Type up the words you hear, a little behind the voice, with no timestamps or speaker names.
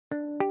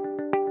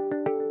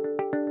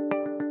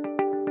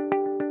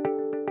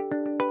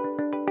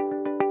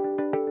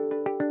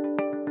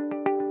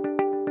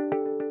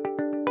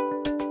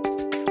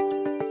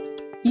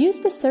Use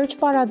the search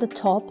bar at the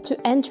top to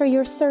enter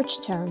your search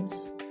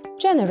terms.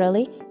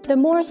 Generally, the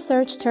more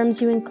search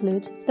terms you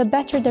include, the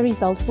better the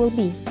results will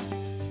be.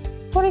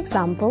 For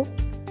example,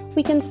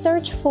 we can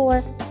search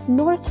for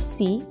North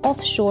Sea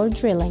offshore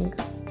drilling.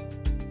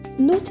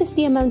 Notice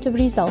the amount of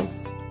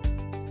results.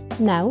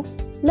 Now,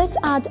 let's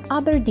add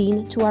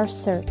Aberdeen to our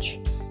search.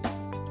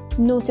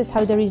 Notice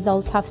how the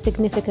results have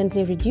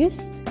significantly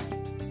reduced.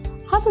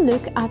 Have a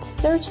look at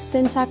Search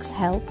Syntax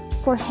Help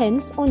for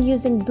hints on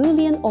using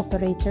boolean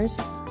operators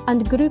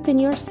and grouping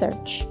your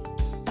search.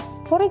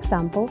 For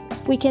example,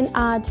 we can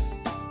add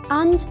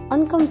and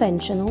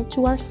unconventional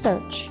to our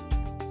search.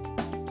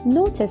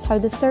 Notice how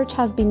the search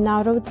has been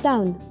narrowed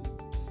down.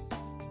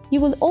 You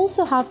will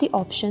also have the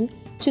option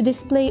to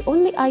display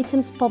only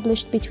items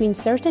published between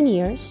certain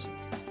years,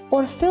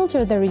 or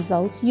filter the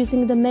results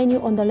using the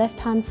menu on the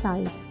left-hand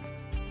side.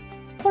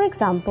 For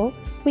example,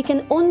 we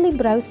can only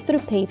browse through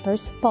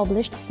papers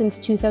published since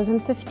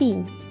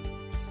 2015.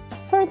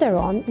 Further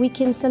on, we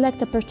can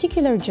select a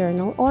particular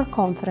journal or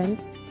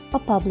conference, a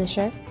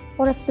publisher,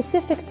 or a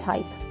specific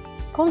type,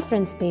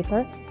 conference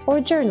paper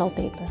or journal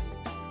paper.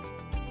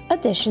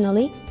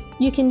 Additionally,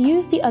 you can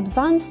use the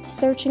advanced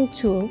searching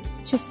tool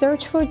to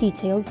search for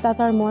details that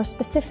are more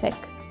specific.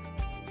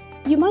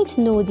 You might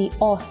know the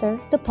author,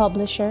 the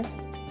publisher,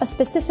 a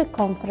specific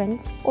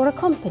conference, or a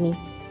company.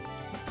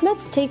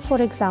 Let's take, for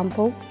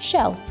example,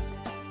 Shell.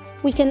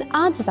 We can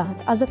add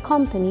that as a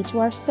company to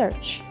our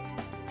search.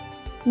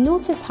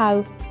 Notice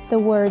how the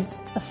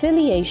words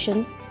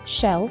affiliation,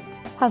 Shell,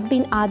 have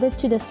been added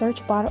to the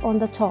search bar on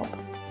the top.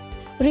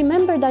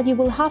 Remember that you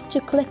will have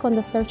to click on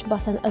the search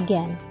button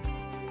again.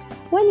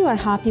 When you are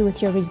happy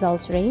with your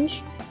results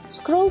range,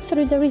 scroll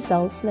through the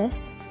results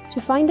list to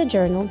find a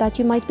journal that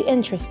you might be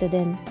interested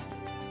in.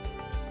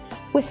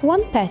 With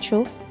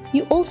OnePetro,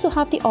 you also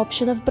have the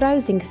option of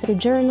browsing through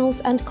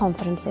journals and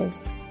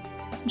conferences.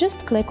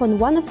 Just click on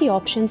one of the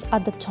options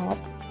at the top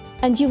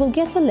and you will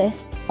get a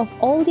list of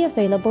all the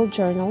available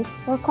journals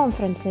or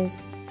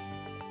conferences.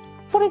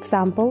 For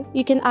example,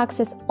 you can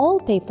access all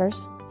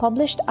papers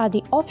published at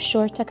the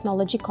Offshore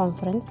Technology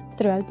Conference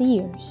throughout the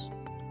years.